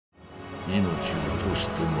命を賭し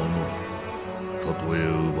て守る。たとえ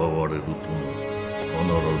奪われるとも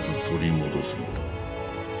必ず取り戻すのだ。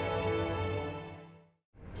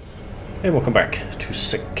 Hey, welcome back to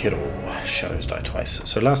Sekiro, Shadows Die Twice.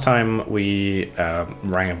 So last time we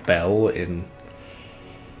rang a bell in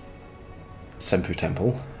Senpu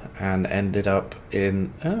Temple and ended up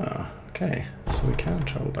in... Ah, okay, so we can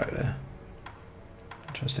travel back there.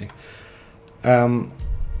 Interesting. And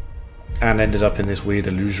ended up in this weird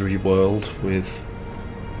illusory world with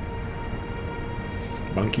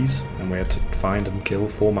monkeys, and we had to find and kill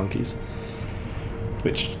 4 monkeys,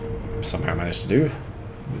 which somehow managed to do.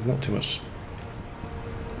 With not too much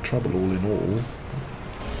trouble all in all.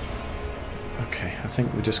 Okay, I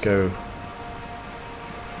think we just go...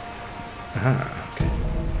 Aha, okay.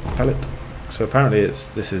 Palette. So apparently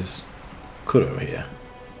this is Kuro here.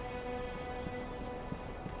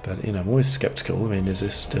 But, you know, I'm always skeptical. I mean, is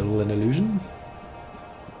this still an illusion?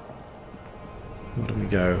 Where do we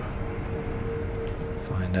go?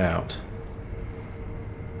 Find out.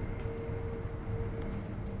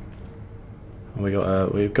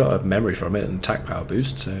 We've got a memory from it and attack power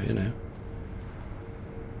boost, so you know.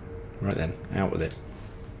 Right then, out with it.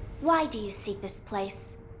 Why do you seek this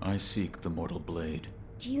place? I seek the mortal blade.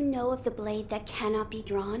 Do you know of the blade that cannot be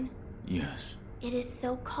drawn? Yes. It is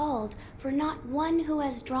so called, for not one who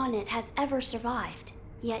has drawn it has ever survived.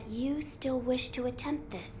 Yet you still wish to attempt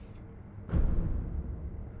this.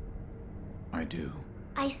 I do.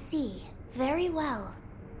 I see. Very well.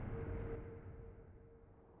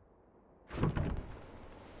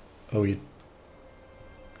 Oh, you're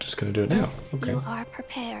just going to do it now? If you are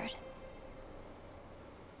prepared,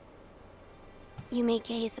 you may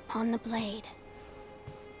gaze upon the blade.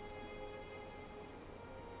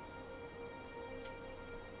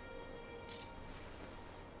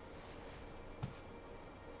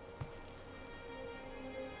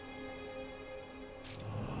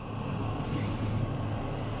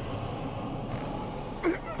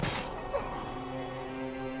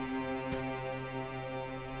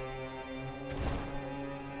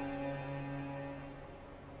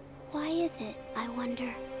 Why is it, I wonder?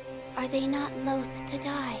 Are they not loath to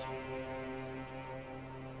die?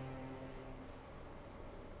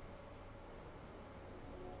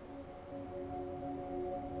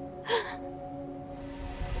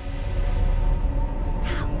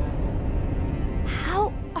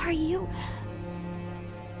 How are you?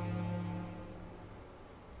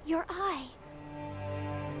 Your eye.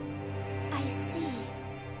 I see.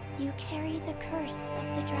 You carry the curse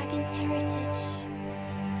of the dragon's heritage.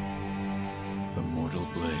 The mortal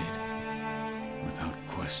blade. Without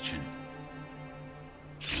question.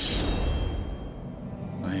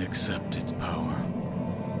 I accept its power.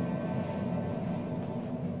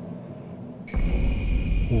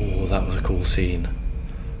 Oh, that was a cool scene.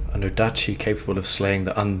 An Odachi capable of slaying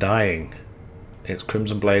the undying. Its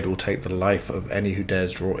crimson blade will take the life of any who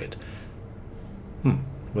dares draw it.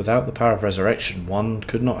 Without the power of resurrection, one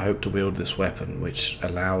could not hope to wield this weapon, which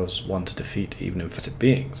allows one to defeat even infested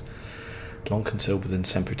beings. Long concealed within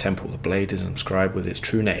Senpu Temple, the blade is inscribed with its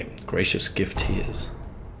true name, Gracious Gift Tears.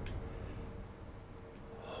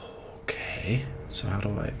 Okay, so how do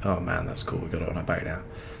I... Oh man, that's cool, we got it on our back now.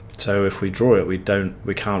 So if we draw it, we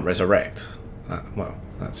can't resurrect. Well,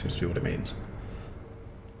 that seems to be what it means.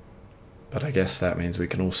 But I guess that means we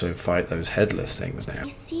can also fight those headless things now. I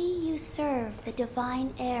see you serve the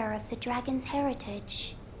divine heir of the dragon's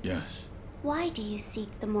heritage. Yes. Why do you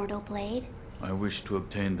seek the mortal blade? I wish to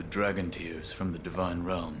obtain the dragon tears from the divine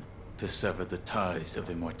realm to sever the ties of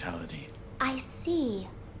immortality. I see.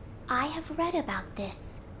 I have read about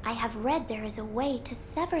this. I have read there is a way to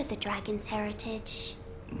sever the dragon's heritage.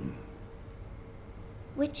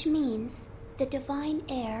 Which means the divine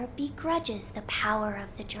heir begrudges the power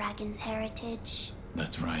of the dragon's heritage.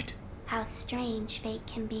 That's right. How strange fate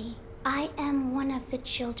can be. I am one of the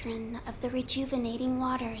children of the rejuvenating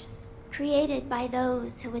waters, created by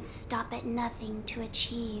those who would stop at nothing to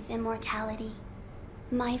achieve immortality.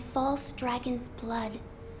 My false dragon's blood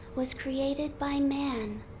was created by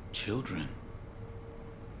man. Children?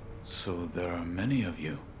 So there are many of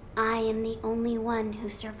you. I am the only one who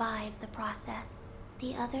survived the process.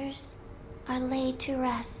 The others are laid to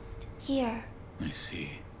rest here. I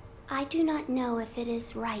see. I do not know if it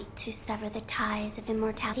is right to sever the ties of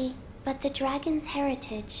immortality, but the dragon's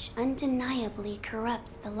heritage undeniably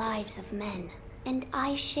corrupts the lives of men. And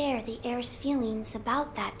I share the heir's feelings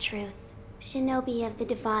about that truth. Shinobi of the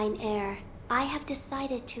divine heir, I have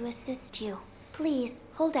decided to assist you. Please,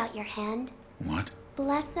 hold out your hand. What?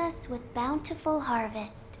 Bless us with bountiful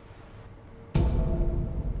harvest.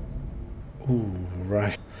 Ooh,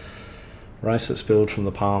 right. Rice that spilled from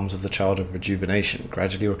the palms of the child of rejuvenation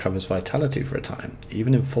gradually recovers vitality for a time.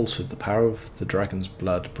 Even in falsehood, the power of the dragon's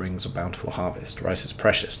blood brings a bountiful harvest. Rice is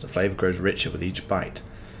precious. The flavour grows richer with each bite,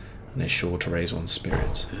 and is sure to raise one's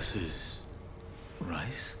spirits. This is...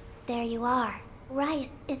 rice? There you are.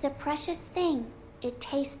 Rice is a precious thing. It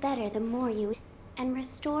tastes better the more you eat, and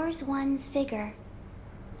restores one's vigor.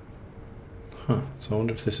 Huh. So I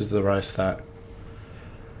wonder if this is the rice that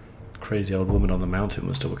crazy old woman on the mountain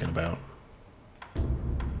was talking about.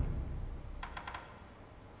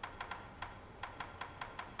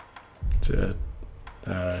 Is it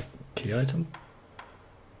a key item?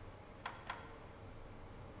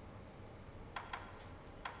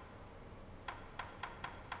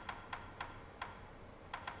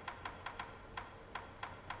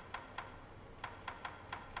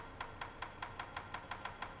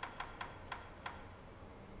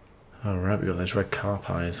 Oh right, we got those red car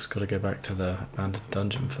pies. Got to go back to the abandoned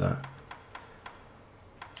dungeon for that.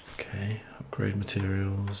 Okay, upgrade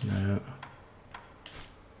materials, no.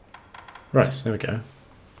 Right, so there we go.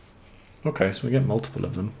 Okay, so we get multiple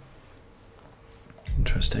of them.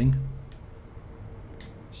 Interesting.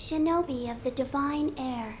 Shinobi of the divine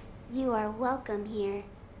air, you are welcome here.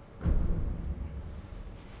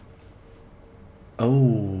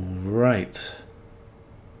 Oh, right.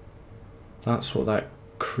 That's what that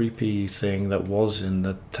creepy thing that was in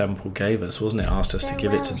the temple gave us, wasn't it? Asked us to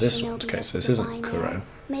give it to this one. Okay, so this isn't Kuro.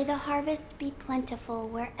 May the harvest be plentiful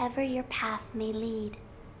wherever your path may lead.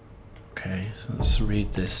 Okay, so let's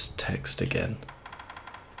read this text again.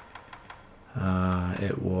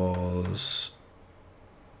 It was...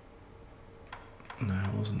 No,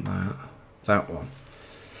 it wasn't that. That one.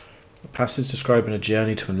 The passage describing a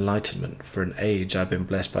journey to enlightenment. For an age I have been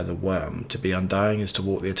blessed by the worm. To be undying is to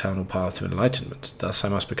walk the eternal path to enlightenment. Thus I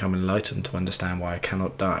must become enlightened to understand why I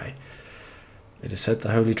cannot die. It is said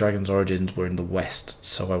the holy dragon's origins were in the west,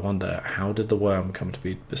 so I wonder, how did the worm come to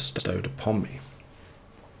be bestowed upon me?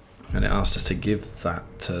 And it asked us to give that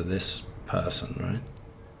to this person, right?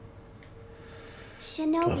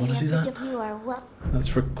 Shinobi of the you are well.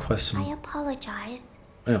 Let's request some... I apologize.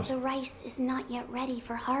 Oh. The rice is not yet ready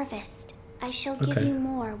for harvest. I shall give you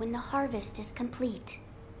more when the harvest is complete.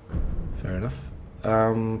 Fair enough.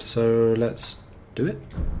 So let's do it.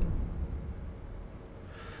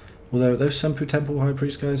 Although those Senpu Temple High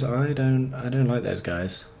Priest guys, I don't like those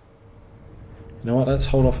guys. You know what? Let's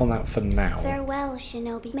hold off on that for now. Farewell,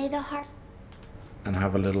 Shinobi. May the heart... And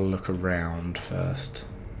have a little look around first.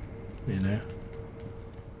 You know?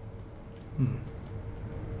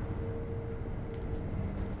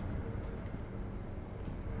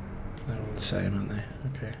 They're all the same, aren't they?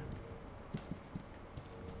 Okay.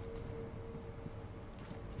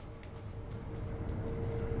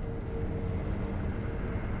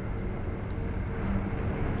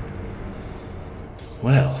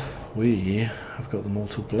 Well, we have got the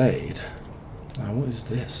Mortal Blade. Now, what is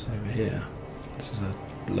this over here? This is a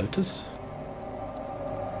lotus?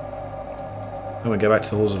 Oh, we go back to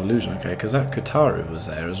the Halls of Illusion, okay, because that Kutaru was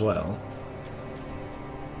there as well.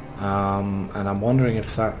 And I'm wondering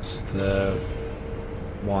if that's the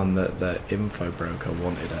one that the info broker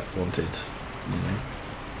wanted, you know.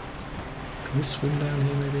 Can we swim down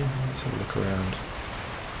here maybe? Let's have a look around.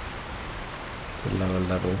 The lower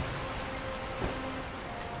level.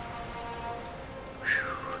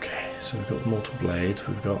 Whew, okay, so we've got the Mortal Blade,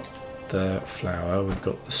 we've got the flower, we've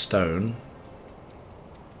got the stone.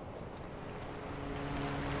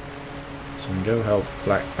 So we can go help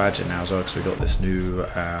Black Badger now as well, because we've got this new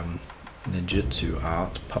ninjutsu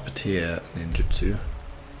art, puppeteer ninjutsu.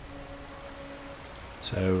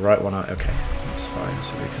 So right one out, okay, that's fine,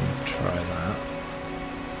 so we can try that.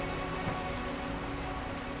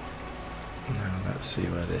 Now let's see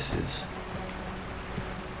where this is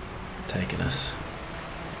taking us.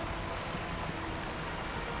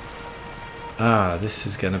 Ah, this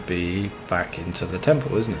is going to be back into the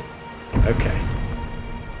temple, isn't it? Okay.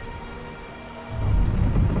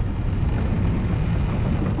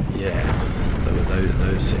 Yeah, so with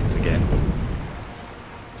those things again.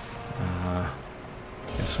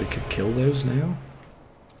 Guess we could kill those now.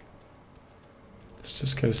 Let's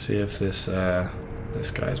just go see if this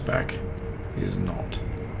this guy's back. He is not.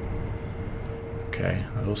 Okay,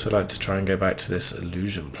 I'd also like to try and go back to this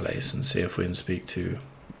illusion place and see if we can speak to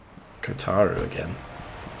Kotaro again.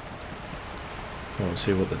 We'll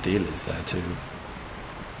see what the deal is there too.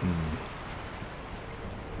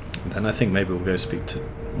 And then I think maybe we'll go speak to...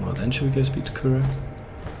 Well, then should we go speak to Kuro?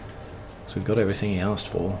 So we've got everything he asked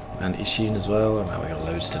for. And Ishin as well. And now we've got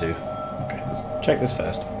loads to do. Okay, let's check this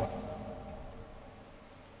first.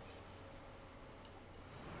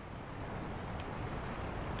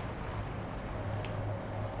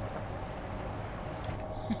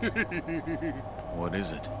 What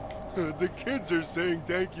is it? The kids are saying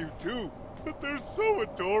thank you too, but they're so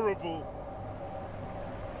adorable.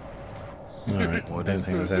 Alright, I don't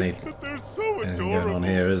think there's anything They're so going on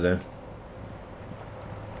here, is there?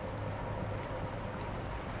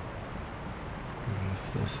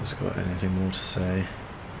 If this has got anything more to say.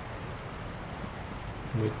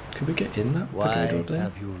 Could we get in that Why pagoda there?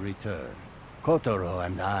 have you returned? Kotaro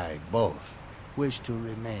and I both wish to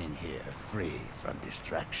remain here, free from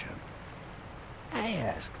distraction. I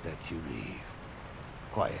ask that you leave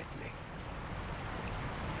quietly.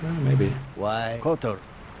 Oh, maybe. Why, Kotaro?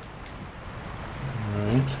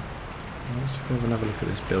 Alright. Let's go and have a look at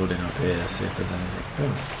this building up here, see if there's anything.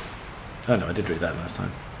 Oh no, I did read that last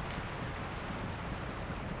time.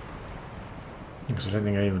 Because I don't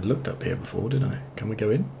think I even looked up here before, did I? Can we go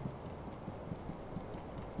in?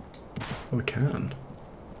 Oh, we can.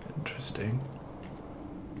 Interesting.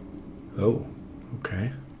 Oh,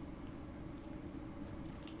 okay.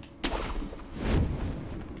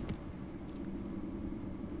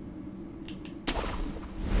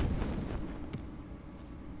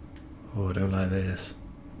 Oh, I don't like this.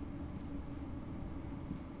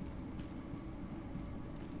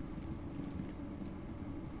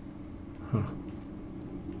 Huh.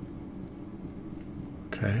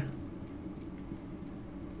 Okay.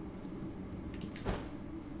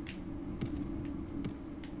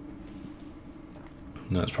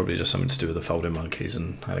 No, it's probably just something to do with the folding monkeys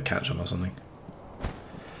and how to catch them or something.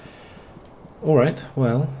 Alright,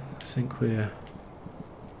 well, I think we're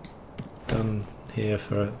done here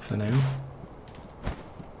for now.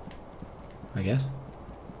 I guess.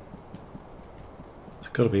 It's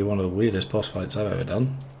got to be one of the weirdest boss fights I've ever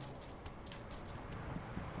done.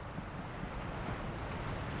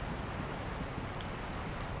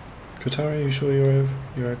 Kotaro, are you sure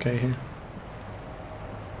you're okay here?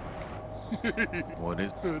 What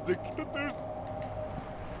is... There's...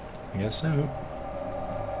 I guess so.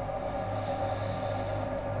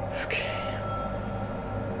 Okay.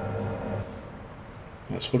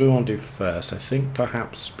 That's what do we want to do first? I think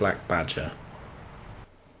perhaps Black Badger.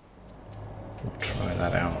 We'll try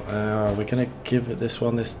that out. Are we going to give it this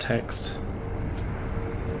text?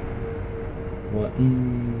 What?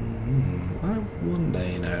 I wonder,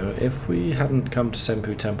 you know, if we hadn't come to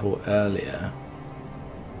Senpu Temple earlier,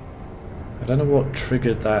 I don't know what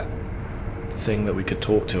triggered that thing that we could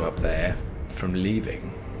talk to up there from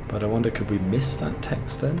leaving, but I wonder, could we miss that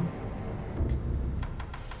text then?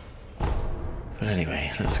 But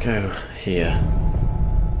anyway, let's go here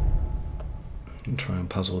and try and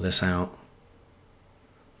puzzle this out.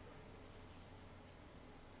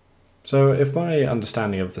 So if my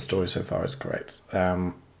understanding of the story so far is correct,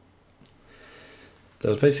 there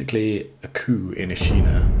was basically a coup in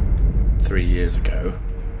Ishina 3 years ago,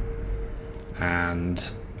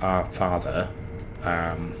 and our father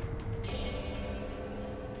died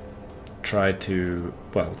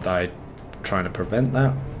trying to prevent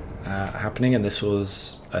that happening, and this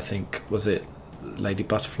was, I think, was it Lady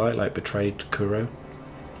Butterfly, like, betrayed Kuro?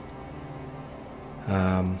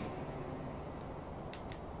 And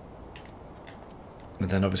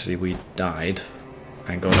then obviously we died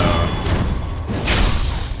and got our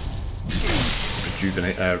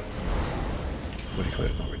what do you call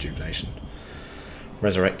it? Not rejuvenation.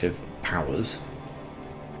 Resurrective powers.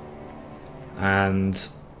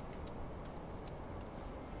 But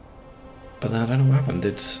then I don't know what happened.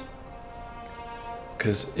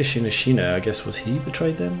 Because Ishina, I guess, was he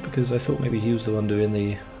betrayed then? Because I thought maybe he was the one doing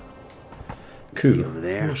the coup. See over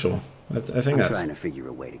there? I'm not sure. I think I'm that's trying to figure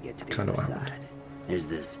a way to get to the kind of other what happened. side. There's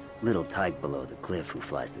this little tyke below the cliff who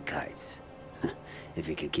flies the kites. If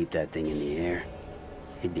he could keep that thing in the air,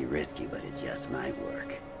 it'd be risky, but it just might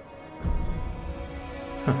work.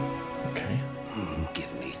 Huh. Okay.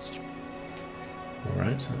 Give me...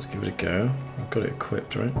 Alright, so let's give it a go. I've got it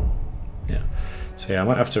equipped, right? Yeah. So yeah, I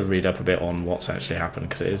might have to read up a bit on what's actually happened,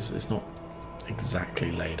 because it's not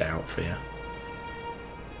exactly laid out for you.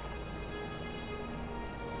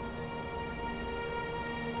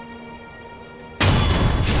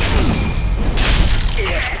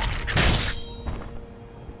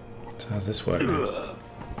 So how's this work now?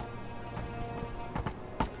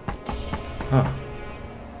 Ah.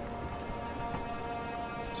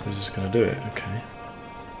 So he's just going to do it, okay.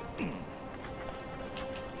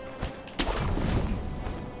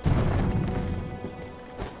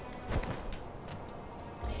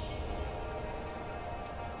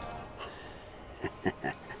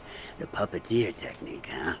 The puppeteer technique,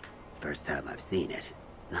 huh? First time I've seen it.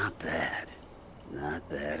 Not bad. Not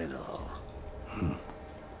bad at all.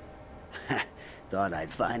 Thought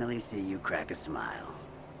I'd finally see you crack a smile.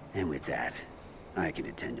 And with that, I can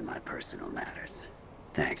attend to my personal matters.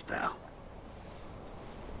 Thanks, pal.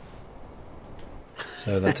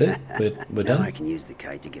 So that's it? We're Now done? I can use the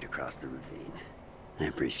kite to get across the ravine. I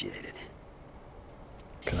appreciate it.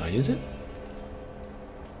 Can I use it?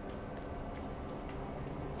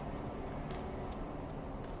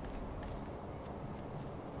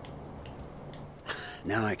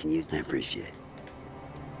 Now I can use I appreciate it.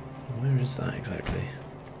 Where is that exactly?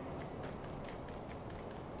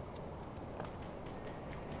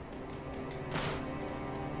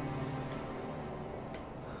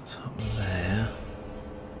 It's up there.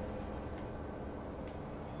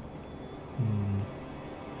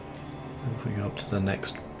 If we go up to the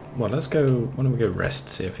next... Well, let's go... Why don't we go rest,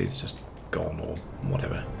 see if he's just gone or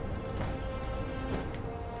whatever.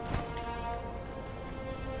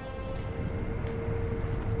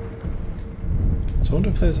 So I wonder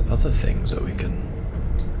if there's other things that we can...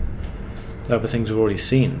 Other things we've already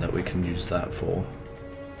seen that we can use that for.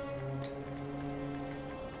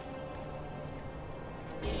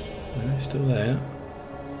 Are they still there?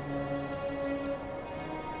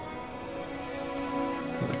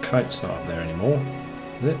 But the kite's not up there anymore,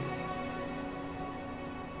 is it?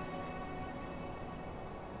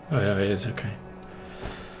 Oh yeah, it is, okay.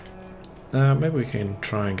 Maybe we can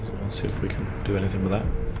try and see if we can do anything with that.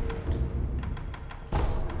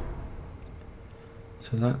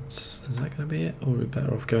 So that's... Is that going to be it? Or are we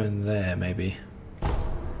better off going there, maybe?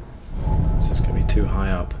 Is this going to be too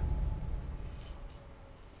high up?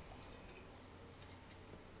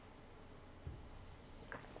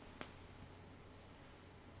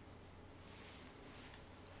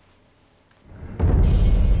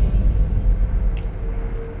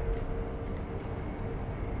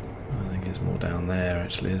 I think it's more down there,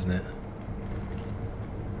 actually, isn't it?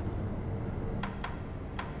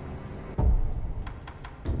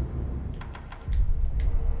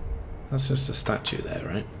 That's just a statue there,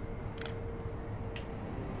 right?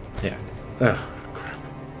 Yeah. Oh, crap.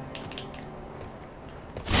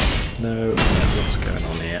 No, what's going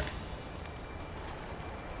on here?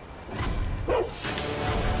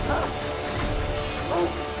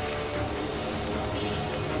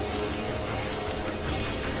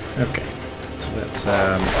 Okay, so let's,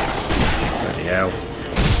 bloody hell.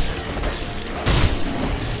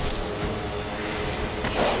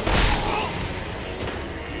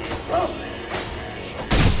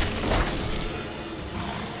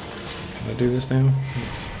 Do this now?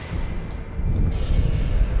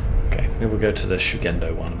 Okay, maybe we'll go to the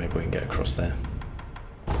Shugendo one, maybe we can get across there.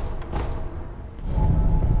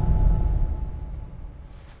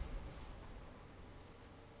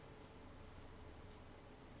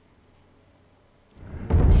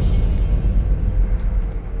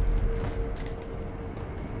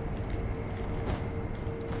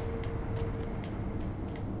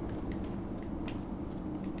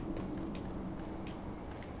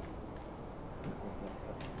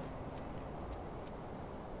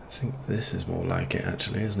 I think this is more like it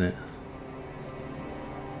actually, isn't it?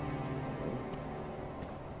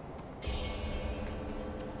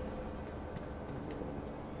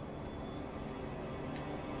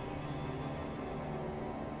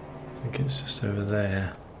 I think it's just over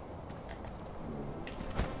there.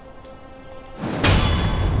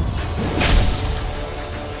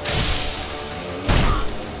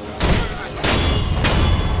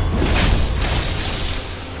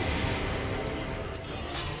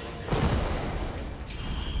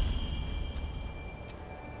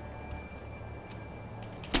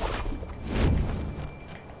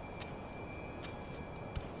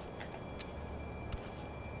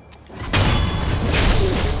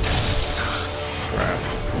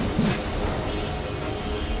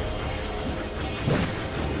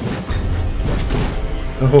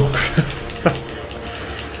 Oh crap.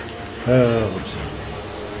 Oh, oops.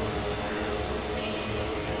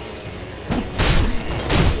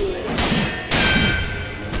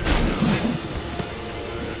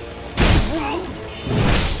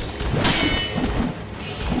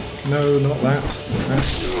 No, not that.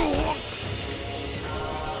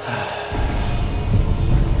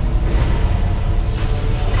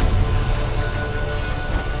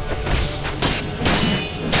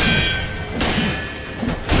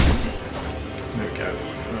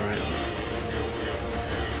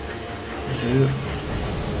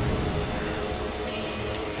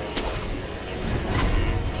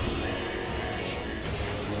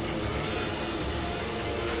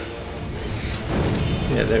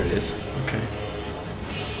 Yeah, there it is. Okay.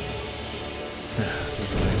 This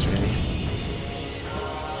is nice, really.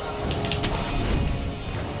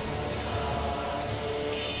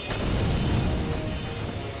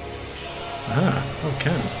 Ah,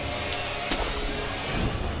 okay.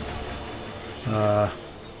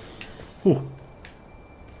 Ooh.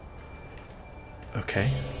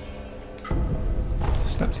 Okay.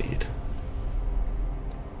 Snapseed.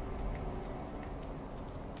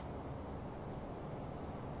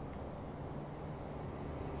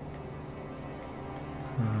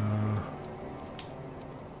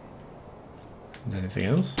 Anything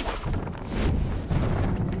else?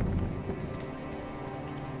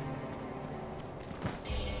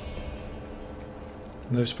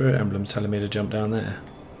 Those spirit emblems telling me to jump down there.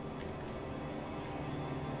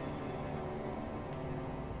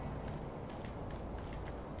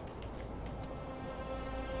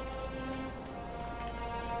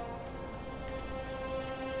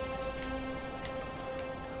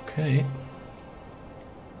 Okay.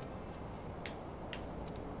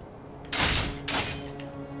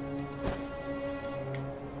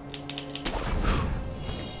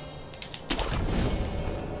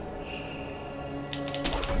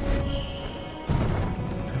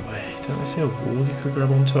 Didn't I see a wall you could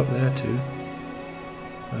grab onto up there too?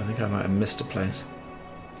 I think I might have missed a place.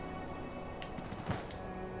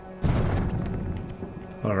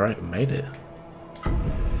 Alright, made it.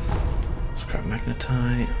 Scrap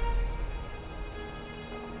magnetite.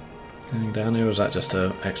 Anything down here, or is that just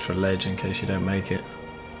an extra ledge in case you don't make it?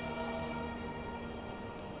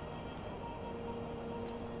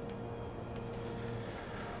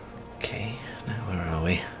 Okay, now where are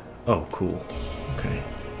we? Oh, cool. Okay.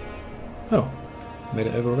 Oh, made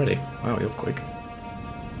it over already. Wow, you're quick.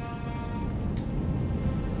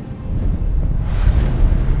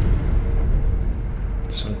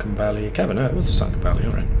 Sunken Valley Cavern. No, it was the Sunken Valley,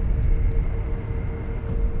 alright.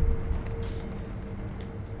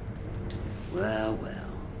 Well, well,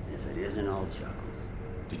 if it isn't all chuckles.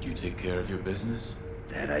 Did you take care of your business?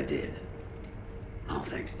 That I did. All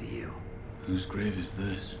thanks to you. Whose grave is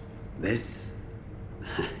this? This?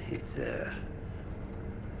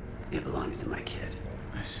 It belongs to my kid.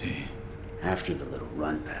 I see. After the little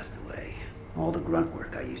runt passed away, all the grunt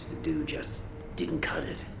work I used to do just didn't cut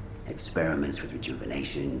it. Experiments with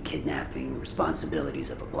rejuvenation, kidnapping, responsibilities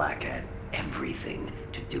of a black hat, everything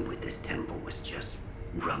to do with this temple was just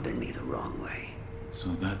rubbing me the wrong way. So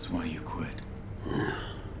that's why you quit.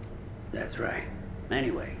 That's right.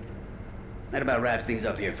 Anyway, that about wraps things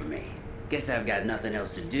up here for me. Guess I've got nothing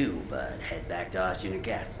else to do but head back to Ashina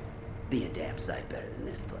Castle. Be a damn sight better than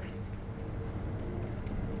this place.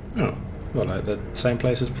 Oh, well, like the same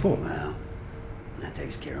place as before. Well, that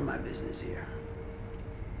takes care of my business here.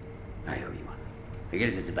 I owe you one. I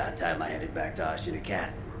guess it's about time I headed back to Ashina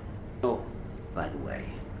Castle. Oh, by the way,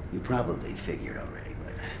 you probably figured already,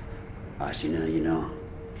 but Ashina, you know,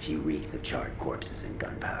 she reeks of charred corpses and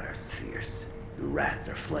gunpowder. It's fierce. The rats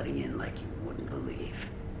are flooding in like you wouldn't believe.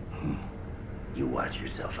 You watch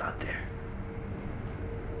yourself out there.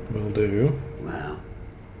 Will do. Well,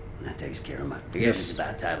 that takes care of my... I guess Yes. it's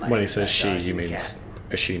about time I When he headed says back to she, he Ashina means Castle.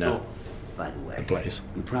 Ashina, Oh, by the way, the place.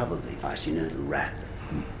 you probably Ashina the rats.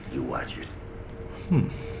 You watch your...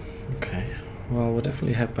 Okay. Well, we'll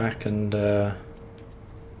definitely head back and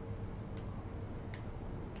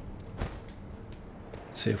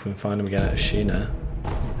see if we can find him again at Ashina.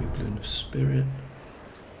 Maybe Balloon of Spirit.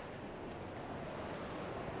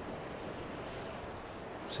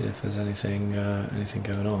 See if there's anything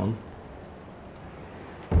going on.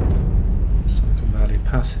 Sunken Valley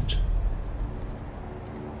Passage.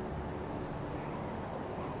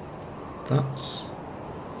 That's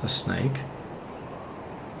the snake.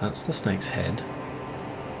 That's the snake's head.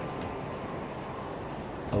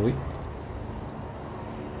 Are we?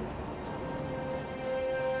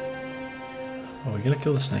 Are we gonna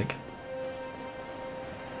kill the snake?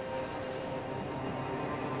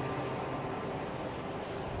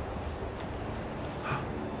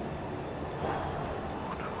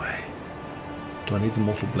 No way. Do I need the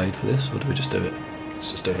mortal blade for this, or do we just do it? Let's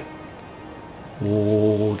just do it.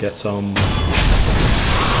 Oh, get some.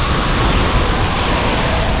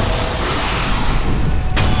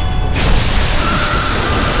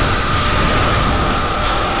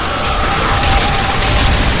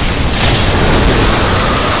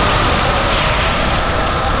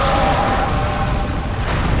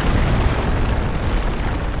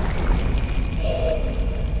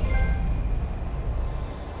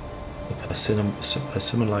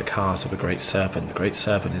 Persimmon-like heart of a great serpent. The great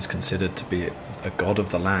serpent is considered to be a god of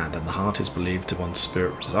the land, and the heart is believed to one's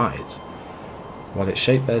spirit resides. While its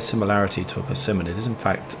shape bears similarity to a persimmon, it is in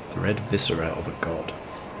fact the red viscera of a god.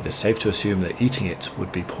 It is safe to assume that eating it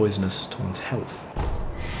would be poisonous to one's health.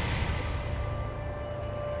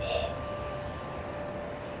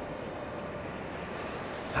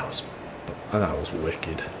 That was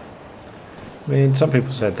wicked. I mean, some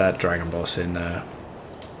people said that dragon boss in... oh,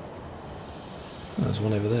 there's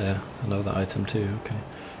one over there. Another item too, okay.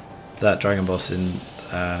 That dragon boss in...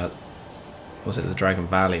 was it the Dragon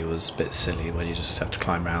Valley was a bit silly when you just have to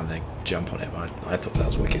climb around and jump on it, but I thought that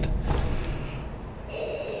was wicked.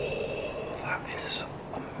 Oh, that is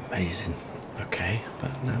amazing. Okay,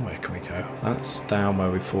 but now where can we go? That's down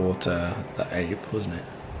where we fought the ape, wasn't it?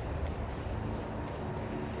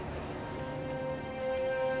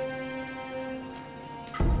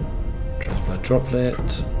 Blood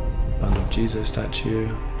droplet, bundle Jesus statue,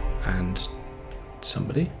 and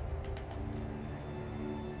somebody.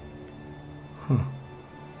 Huh.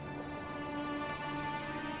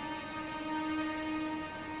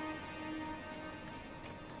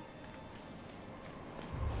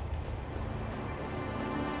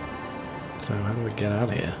 So how do we get out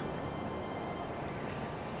of here?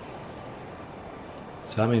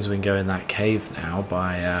 So that means we can go in that cave now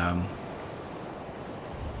by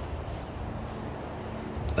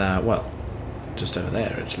well, just over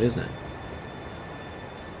there actually, isn't it?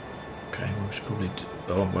 Okay, well, we should probably do...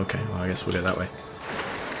 Oh, okay, well I guess we'll go that way.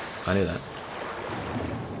 I knew that.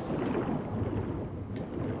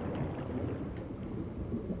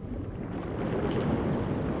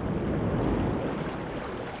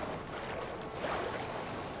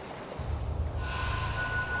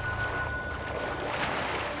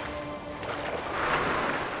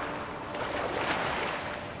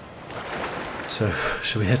 So,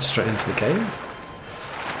 should we head straight into the cave?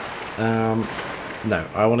 No,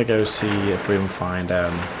 I want to go see if we can find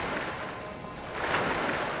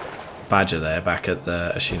Badger there back at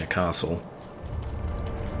the Ashina Castle.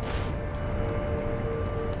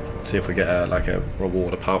 See if we get like a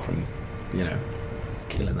reward apart from, you know,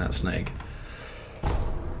 killing that snake.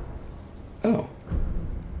 Oh.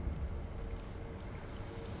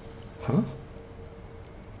 Huh?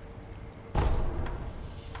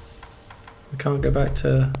 We can't go back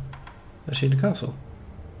to Ashina Castle.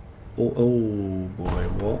 Oh boy,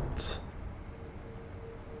 what?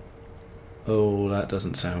 Oh, that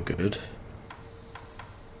doesn't sound good.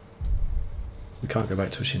 We can't go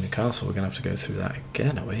back to Ashina Castle, we're going to have to go through that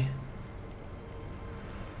again, are we?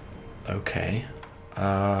 Okay.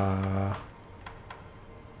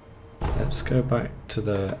 Let's go back to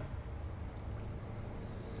the...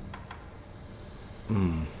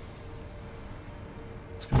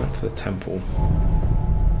 Let's go back to the temple.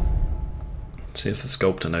 See if the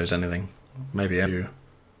sculptor knows anything. Maybe you.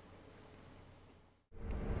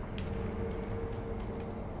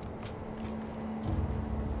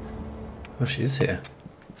 Oh, she is here.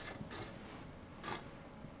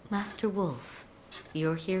 Master Wolf,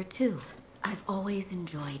 you're here too. I've always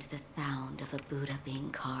enjoyed the sound of a Buddha being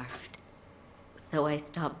carved, so I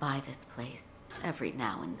stop by this place every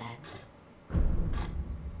now and then.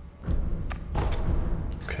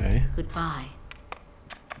 Okay. Goodbye.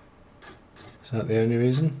 Is that the only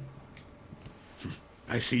reason?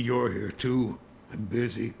 I see you're here too. I'm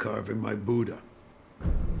busy carving my Buddha.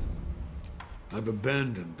 I've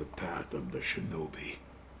abandoned the path of the shinobi.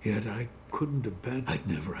 Yet I couldn't abandon... I'd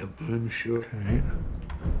never have been sure. Okay.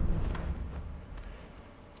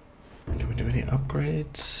 Can we do any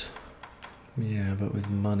upgrades? Yeah, but with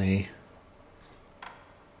money.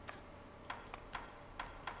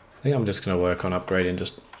 I think I'm just going to work on upgrading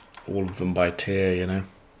just all of them by tier, you know.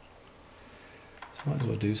 So might as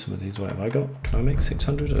well do some of these. What have I got? Can I make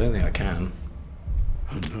 600? I don't think I can.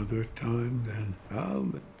 Another time then.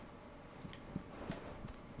 I'll...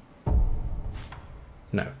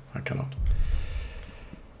 No, I cannot.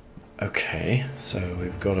 Okay, so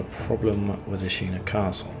we've got a problem with Ashina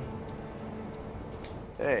Castle.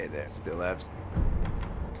 Hey there, still abs.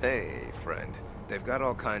 Hey, friend. They've got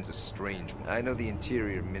all kinds of strange... I know the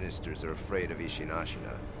interior ministers are afraid of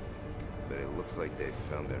Ishinashina, but it looks like they've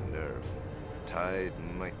found their nerve. Tide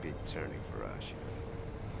might be turning for Ashina.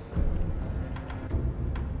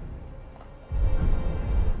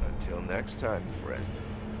 Until next time, friend.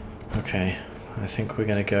 Okay, I think we're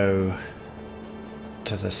gonna go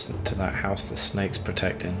to that house the snake's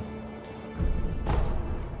protecting.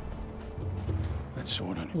 That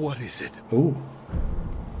sword on... What is it? Ooh.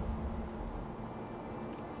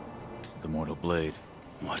 The mortal blade.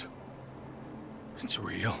 What? It's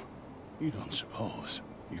real? You don't suppose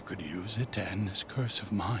you could use it to end this curse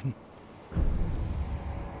of mine?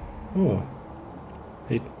 Oh.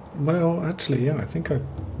 Well, actually, yeah, I think I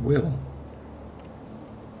will.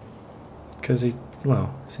 Because he,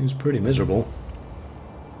 well, seems pretty miserable.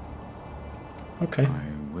 Okay. I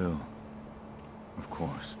will. Of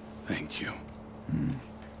course. Thank you.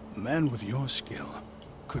 A man with your skill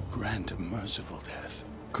could grant a merciful death,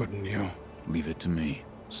 couldn't you? Leave it to me.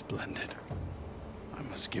 Splendid. I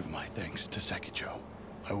must give my thanks to Sekiro.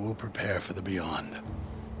 I will prepare for the beyond.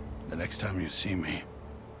 The next time you see me,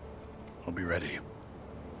 I'll be ready.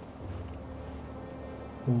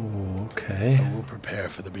 Ooh, okay. I will prepare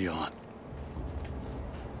for the beyond.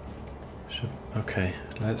 Okay,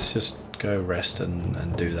 let's just go rest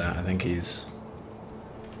and do that. I think he's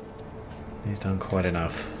done quite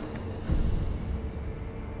enough.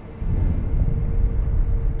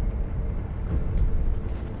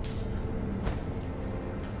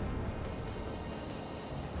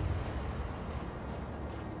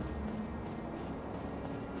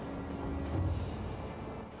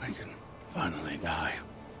 I can finally die.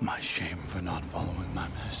 My shame for not following my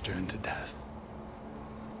master into death.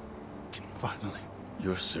 Can finally.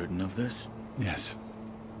 You're certain of this? Yes.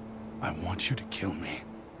 I want you to kill me.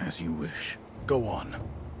 As you wish. Go on.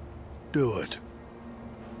 Do it.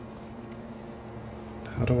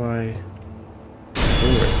 How do I do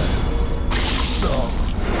it then?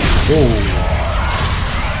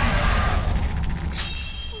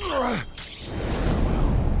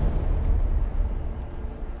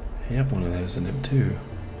 He had one of those in him too.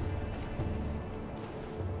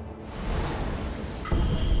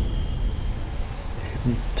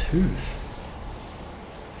 Hidden tooth.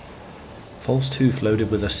 False tooth loaded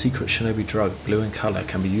with a secret shinobi drug, blue in colour,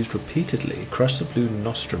 can be used repeatedly. Crush the blue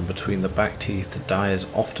nostrum between the back teeth to die as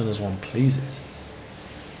often as one pleases.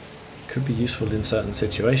 Could be useful in certain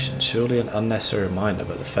situations. Surely an unnecessary reminder,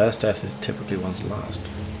 but the first death is typically one's last.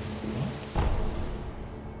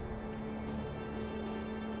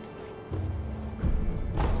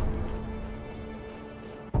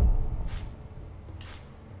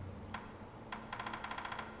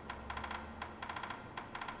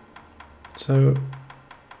 So,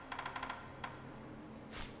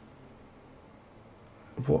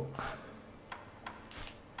 what?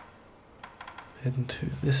 Hidden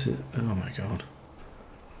tooth. This is. Oh my god.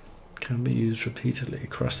 Can be used repeatedly.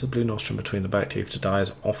 Crush the blue nostrum between the back teeth to die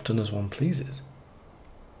as often as one pleases.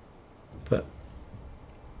 But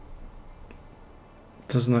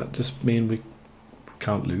doesn't that just mean we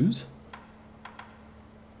can't lose?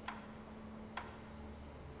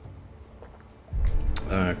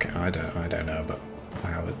 Okay, I don't know, but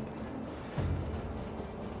how would,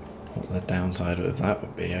 what the downside of that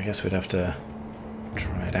would be. I guess we'd have to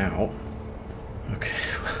try it out. Okay.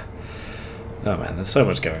 Oh man, there's so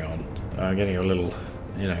much going on. I'm getting a little,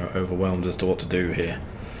 overwhelmed as to what to do here.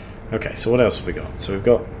 Okay, so what else have we got? So we've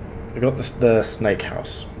got the snake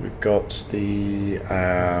house. We've got the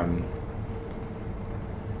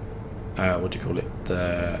what do you call it?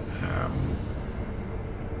 The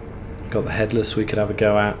got the headless we could have a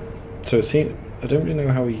go at. So it seems, I don't really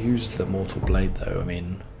know how we used the mortal blade though. I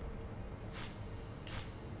mean,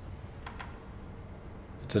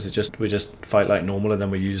 does it just, we just fight like normal and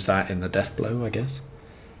then we use that in the death blow, I guess?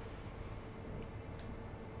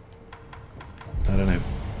 I don't know.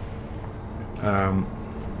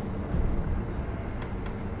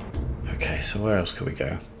 Okay, so where else could we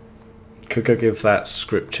go? Could go give that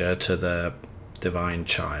scripture to the divine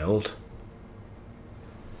child.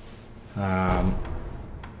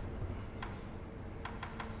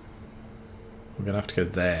 We're gonna have to go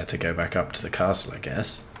there to go back up to the castle, I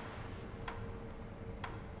guess.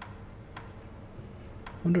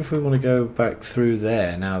 Wonder if we want to go back through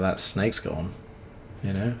there now that snake's gone.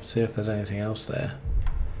 See if there's anything else there.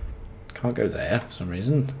 Can't go there for some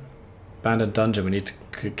reason. Abandoned dungeon, we need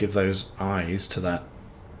to give those eyes to that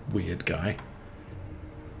weird guy.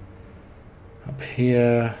 Up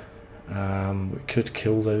here, we could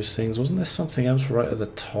kill those things. Wasn't there something else right at the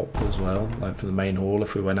top as well? Like for the main hall,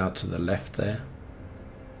 if we went out to the left there.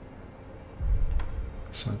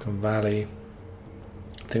 Sunken Valley.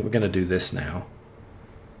 I think we're going to do this now.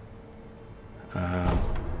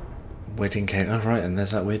 Wedding cake. Oh right, and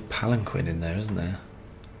there's that weird palanquin in there, isn't there?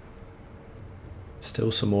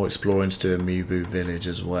 Still some more exploring to do in Mibu Village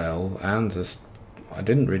as well. And there's, I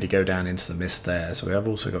didn't really go down into the mist there, so we have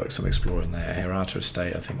also got some exploring there. Hirata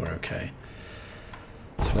Estate, I think we're okay.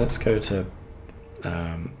 So let's go to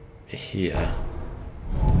here.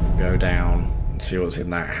 Go down and see what's in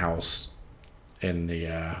that house in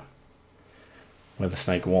the where the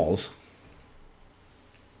snake was.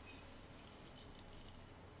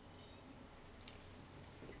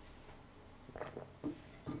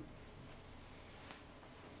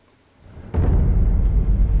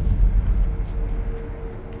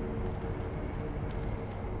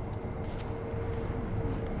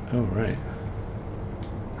 Oh, right.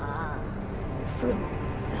 Ah,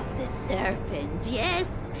 fruits of the serpent,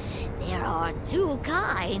 yes. There are two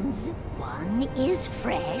kinds. One is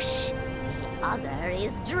fresh, the other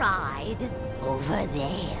is dried. Over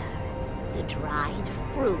there. The dried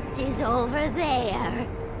fruit is over there,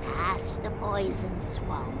 past the poison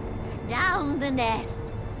swamp, down the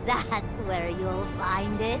nest. That's where you'll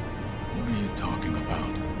find it. What are you talking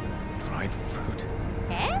about? Dried fruit?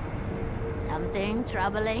 Eh? Something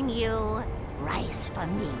troubling you? Rice for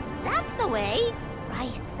me. That's the way.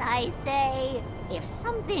 Rice, I say. If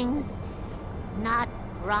something's not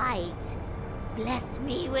right, bless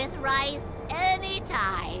me with rice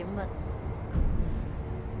anytime.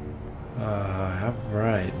 I have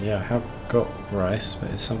right. Yeah, I have got rice,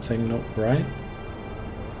 but is something not right?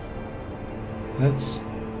 Let's...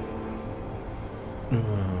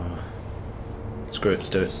 Screw it, let's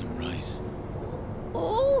do it. Some rice.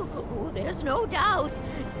 Oh, there's no doubt.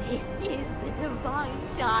 This is the divine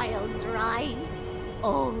child's rice.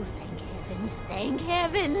 Oh, thank heavens, thank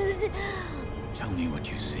heavens. Tell me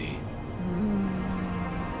what you see.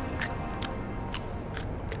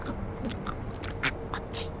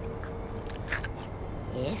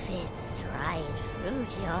 If it's dried fruit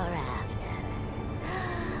you're after,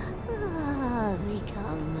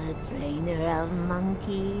 become a trainer of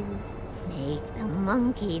monkeys. Make the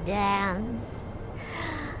monkey dance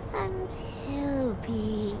until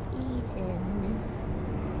be eaten.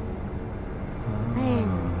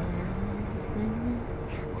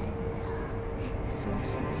 So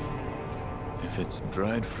sweet. If it's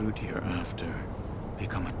dried fruit you're after,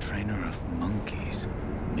 become a trainer of monkeys.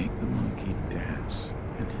 Make the monkey dance,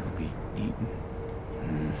 and he'll be eaten.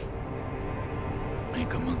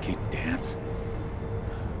 Make a monkey dance?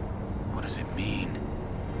 What does it mean?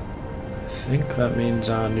 I think that means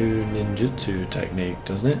our new ninjutsu technique,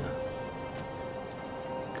 doesn't it?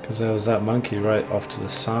 Because there was that monkey right off to the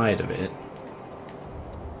side of it.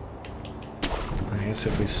 I guess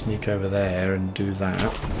if we sneak over there and do that...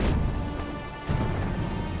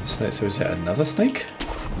 Snake, so is that another snake?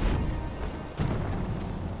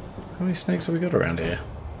 How many snakes have we got around here?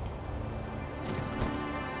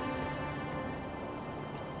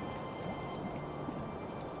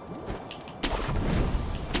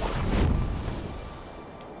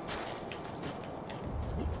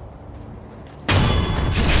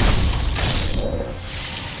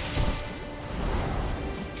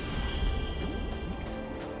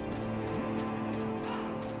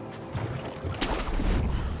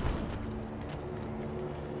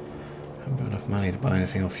 Money to buy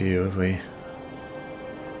anything off you, have we?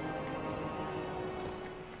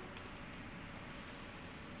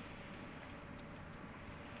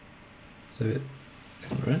 So it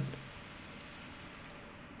isn't right.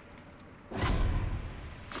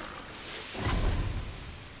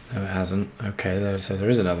 No, it hasn't. Okay, so there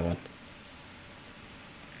is another one.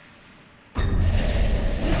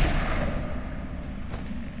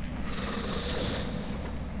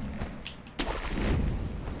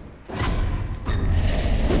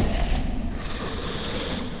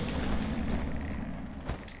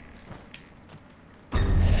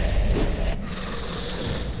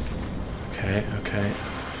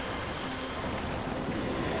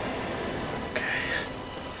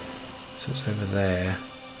 So it's over there, I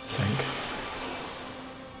think.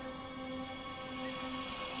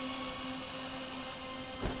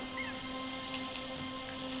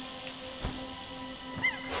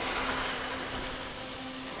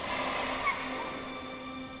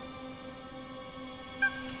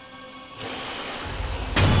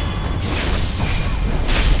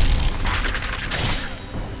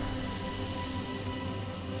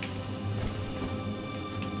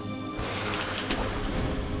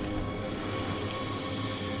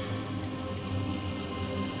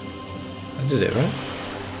 I did it, right?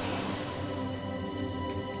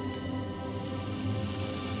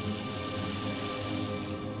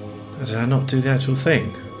 Did I not do the actual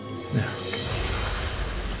thing? No.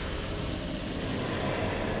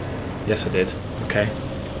 Yes, I did. Okay.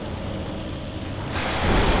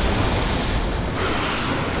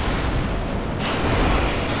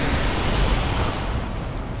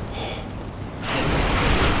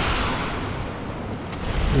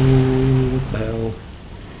 Ooh, what the hell?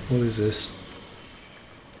 What is this?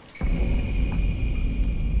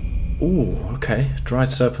 Ooh, okay.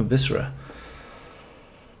 Dried Serpent Viscera.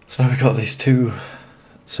 So now we've got these two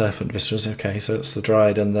Serpent Visceras. Okay, so it's the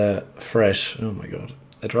dried and the fresh. Oh my god.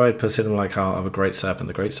 The dried persimmon like heart of a great serpent.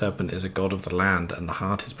 The great serpent is a god of the land, and the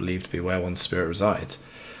heart is believed to be where one's spirit resides.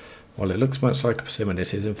 While it looks much like a persimmon,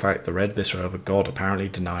 it is in fact the red viscera of a god. Apparently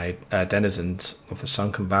denizens of the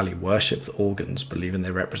sunken valley worship the organs, believing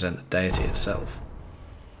they represent the deity itself.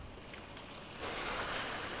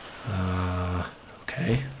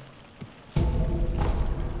 Okay.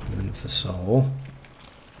 Bloom of the soul.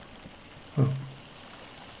 Oh.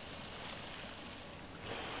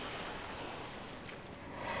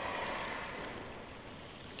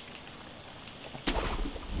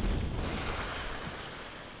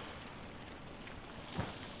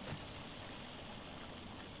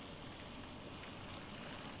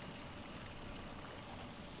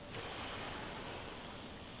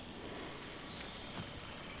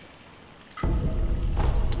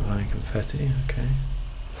 confetti, okay.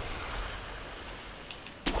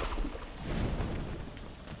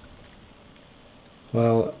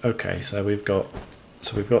 Well, okay, so we've got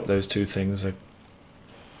those two things a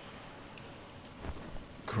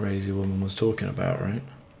crazy woman was talking about, right?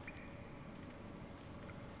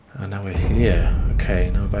 And now we're here. Okay,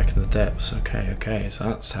 now we're back in the depths. Okay, so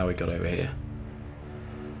that's how we got over here.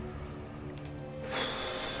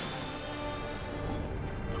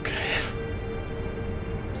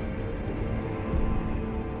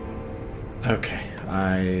 Okay,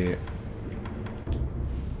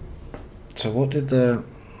 so what did the...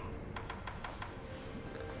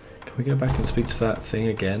 Can we go back and speak to that thing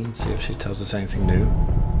again and see if she tells us anything new?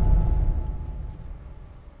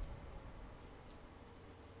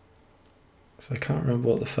 So I can't remember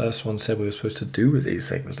what the first one said we were supposed to do with these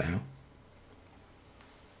things now.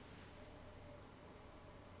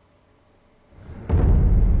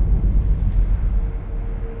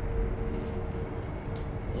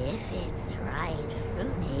 If it's dried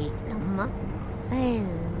fruit, make the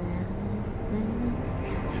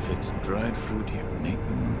If it's dried fruit here, make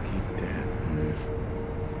the monkey dance.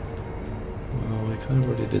 Well, we kind of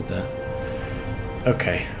already did that.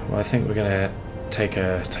 Okay, well I think we're gonna take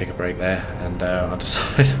a break there, and I'll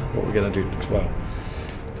decide what we're gonna do as well.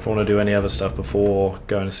 If I want to do any other stuff before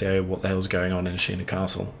going to see what the hell's going on in Ashina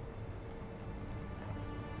Castle.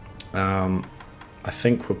 I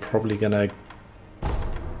think we're probably gonna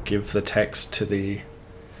give the text to the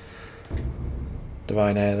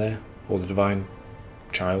divine heir there, or the divine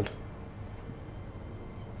child.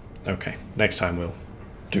 Okay, next time we'll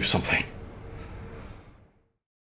do something.